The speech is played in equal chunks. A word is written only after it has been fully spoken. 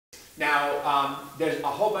Now, there's a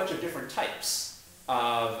whole bunch of different types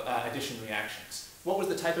of addition reactions. What was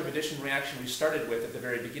the type of addition reaction we started with at the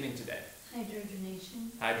very beginning today? Hydrogenation.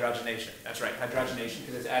 Hydrogenation, that's right, hydrogenation,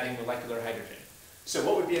 because it's adding molecular hydrogen. So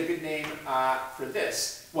what would be a good name for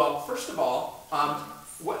this? Well, first of all,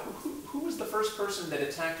 who was the first person that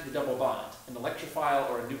attacked the double bond, an electrophile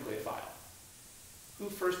or a nucleophile? Who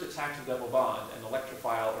first attacked the double bond, an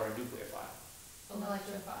electrophile or a nucleophile? An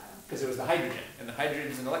electrophile. Because it was the hydrogen, and the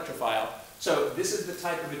hydrogen is an electrophile. So this is the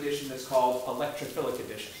type of addition that's called electrophilic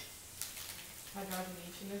addition.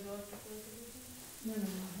 Hydrogenation is electrophilic addition? No.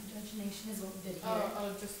 Hydrogenation is what we did here.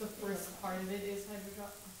 Oh, just the first part of it is hydrogen.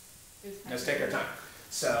 Let's take our time.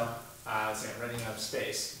 So, I'm running out of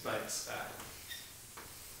space, but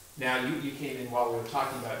now you came in while we were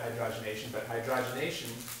talking about hydrogenation, but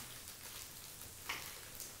hydrogenation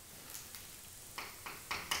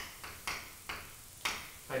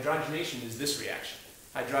is this reaction.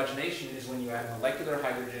 Hydrogenation is when you add molecular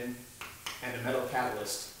hydrogen and a metal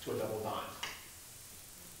catalyst to a double bond.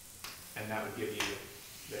 And that would give you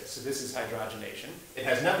this. So this is hydrogenation. It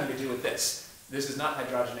has nothing to do with this. This is not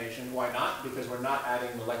hydrogenation. Why not? Because we're not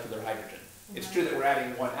adding molecular hydrogen. It's true that we're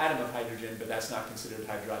adding one atom of hydrogen, but that's not considered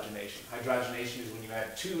hydrogenation. Hydrogenation is when you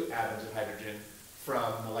add two atoms of hydrogen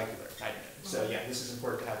from molecular hydrogen. So yeah, this is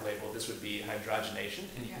important to have labeled. This would be hydrogenation,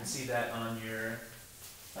 and you can see that on your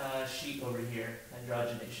sheet over here,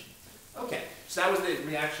 hydrogenation. Okay, so that was the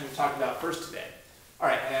reaction we talked about first today. All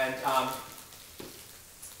right, and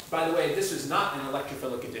by the way, this is not an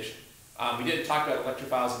electrophilic addition. We didn't talk about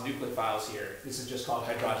electrophiles and nucleophiles here. This is just called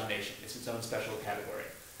hydrogenation. It's its own special category.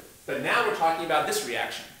 But now we're talking about this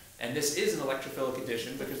reaction, and this is an electrophilic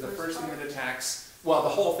addition because the first thing that attacks, well, the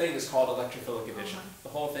whole thing is called electrophilic addition. The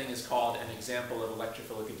whole thing is called an example of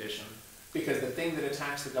electrophilic addition because the thing that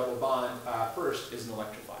attacks the double bond first is an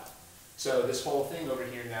electrophile. So this whole thing over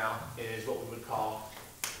here now is what we would call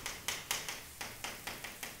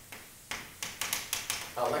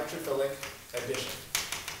electrophilic addition,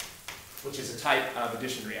 which is a type of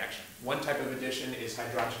addition reaction. One type of addition is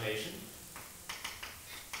hydrogenation,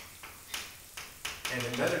 and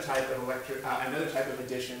another type of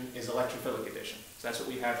addition is electrophilic addition. So that's what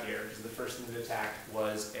we have here, because the first thing that attacked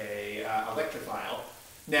was a electrophile.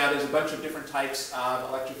 Now there's a bunch of different types of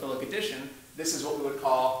electrophilic addition. This is what we would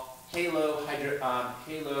call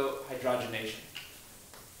halohydrogenation.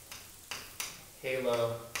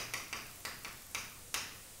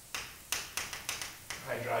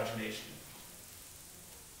 Hydrogenation.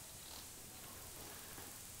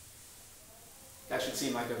 That should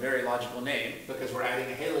seem like a very logical name because we're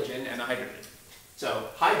adding a halogen and a hydrogen. So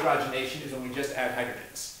hydrogenation is when we just add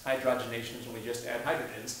hydrogens. Hydrogenation is when we just add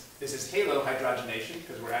hydrogens. This is halohydrogenation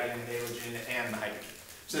because we're adding the halogen and the hydrogen.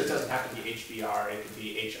 So it doesn't have to be HBr, it could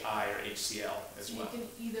be HI or HCl as well. So you can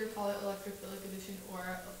either call it electrophilic addition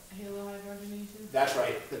or halohydrogenation? That's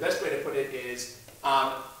right. The best way to put it is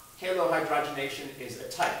halohydrogenation is a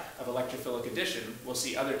type of electrophilic addition. We'll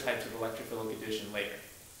see other types of electrophilic addition later.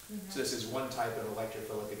 So this is one type of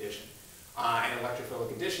electrophilic addition. And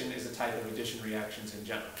electrophilic addition is a type of addition reactions in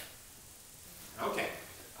general. Okay.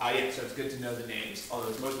 Yeah, so it's good to know the names, although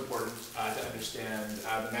it's most important to understand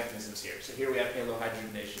the mechanisms here. So here we have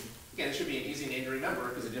halohydrogenation. Again, it should be an easy name to remember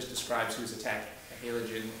because it just describes who's attacking, a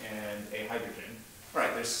halogen and a hydrogen. All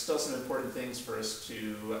right, there's still some important things for us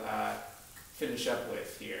to finish up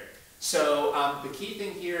with here. So the key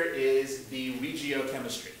thing here is the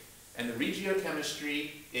regiochemistry. And the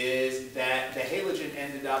regiochemistry is that the halogen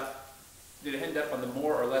ended up on the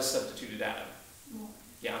more or less substituted atom? More.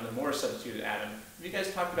 Yeah, on the more substituted atom. Have you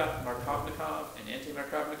guys talked about Markovnikov and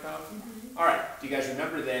anti-Markovnikov? Mm-hmm. All right, do you guys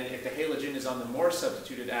remember then if the halogen is on the more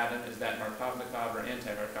substituted atom, is that Markovnikov or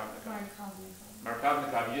anti-Markovnikov? Markovnikov.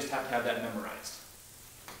 Markovnikov, you just have to have that memorized.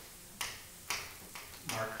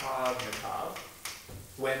 Markovnikov.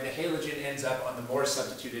 When the halogen ends up on the more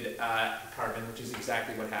substituted carbon, which is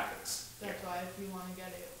exactly what happens. That's why if you want to get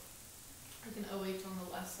it like an OH on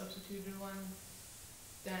the less substituted one,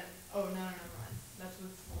 then, oh, no, never mind. That's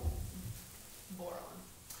with boron.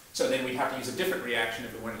 So then we'd have to use a different reaction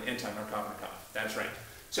if we wanted anti-Markovnikov. That's right.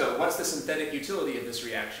 So what's the synthetic utility of this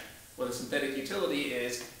reaction? Well, the synthetic utility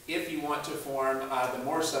is if you want to form the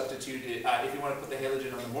more substituted, if you want to put the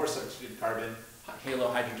halogen on the more substituted carbon,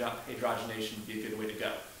 halohydrogenation would be a good way to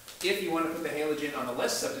go. If you want to put the halogen on the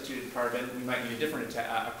less substituted carbon, we might need a different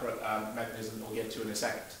mechanism that we'll get to in a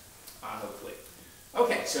second, hopefully.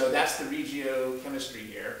 Okay, so that's the regiochemistry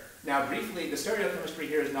here. Now briefly, the stereochemistry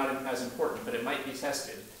here is not as important, but it might be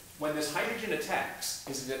tested. When this hydrogen attacks,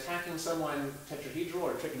 is it attacking someone tetrahedral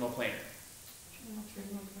or trigonal planar?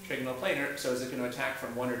 Trigonal planar, so is it going to attack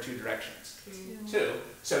from one or two directions? Two. Two.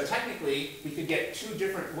 So technically, we could get two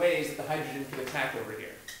different ways that the hydrogen could attack over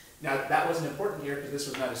here. Now, that wasn't important here because this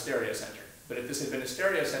was not a stereocenter. But if this had been a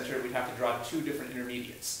stereocenter, we'd have to draw two different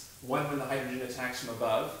intermediates. One when the hydrogen attacks from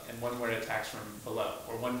above, and one where it attacks from below.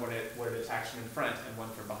 Or one where it attacks from in front, and one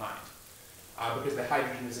from behind. Because the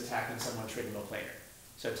hydrogen is attacking someone trigonal planar.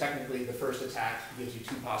 So technically, the first attack gives you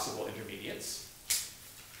two possible intermediates.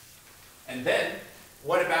 And then,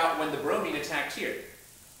 what about when the bromine attacked here? It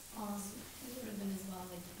would have been as well,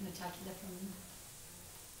 like an attack to from.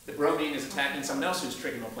 The bromine is attacking someone else who's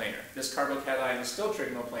trigonal planar. This carbocation is still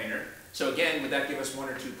trigonal planar. So again, would that give us one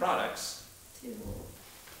or two products? Two.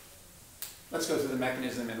 Let's go through the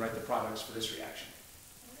mechanism and write the products for this reaction.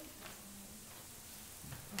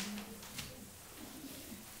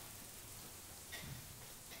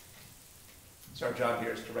 So our job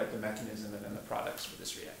here is to write the mechanism and then the products for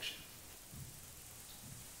this reaction.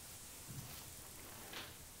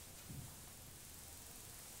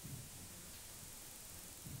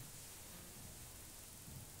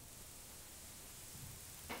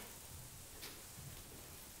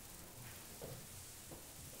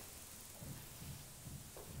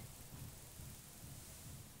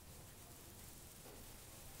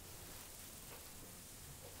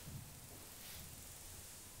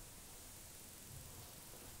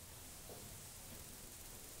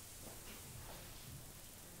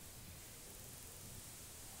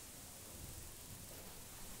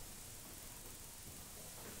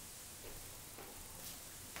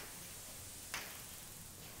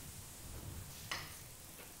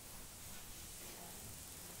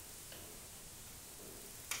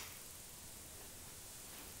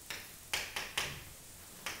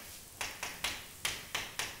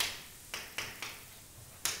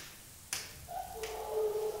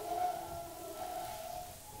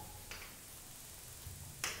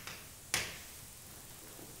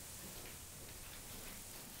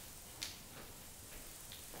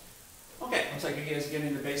 Okay, looks like you guys are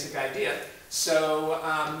getting the basic idea. So,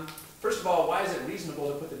 first of all, why is it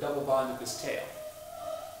reasonable to put the double bond at this tail?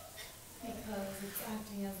 Because it's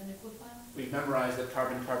acting as a nucleophile. We've memorized that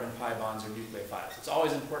carbon-carbon pi bonds are nucleophiles. It's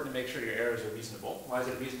always important to make sure your errors are reasonable. Why is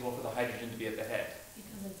it reasonable for the hydrogen to be at the head?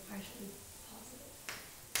 Because it's partially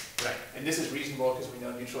positive. Right, and this is reasonable because we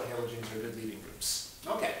know neutral halogens are good leading groups.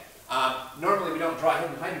 Okay, normally we don't draw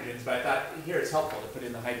hidden hydrogens, but I thought here it's helpful to put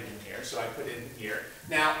in the hydrogen here, so I put in here.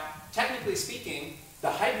 Now, technically speaking, the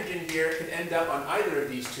hydrogen here could end up on either of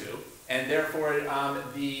these two, and therefore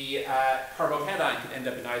the carbocation could end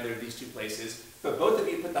up in either of these two places, but both of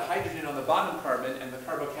you put the hydrogen on the bottom carbon and the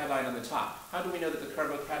carbocation on the top. How do we know that the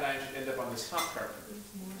carbocation should end up on this top carbon?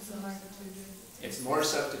 It's more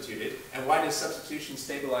substituted. And why does substitution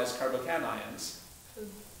stabilize carbocations?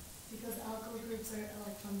 Because alkyl groups are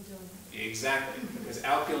electron donating. Exactly, because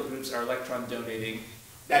alkyl groups are electron donating.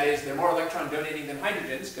 That is, they're more electron donating than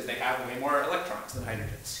hydrogens because they have way more electrons than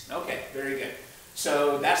hydrogens. Okay, very good.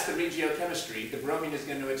 So that's the regiochemistry. The bromine is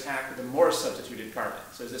going to attack the more substituted carbon.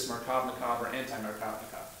 So is this Markovnikov or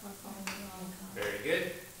anti-Markovnikov? Markovnikov. Very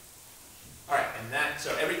good. All right, and that,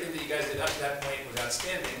 so everything that you guys did up to that point was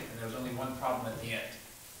outstanding, and there was only one problem at the end.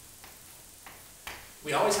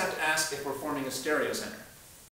 We always have to ask if we're forming a stereocenter.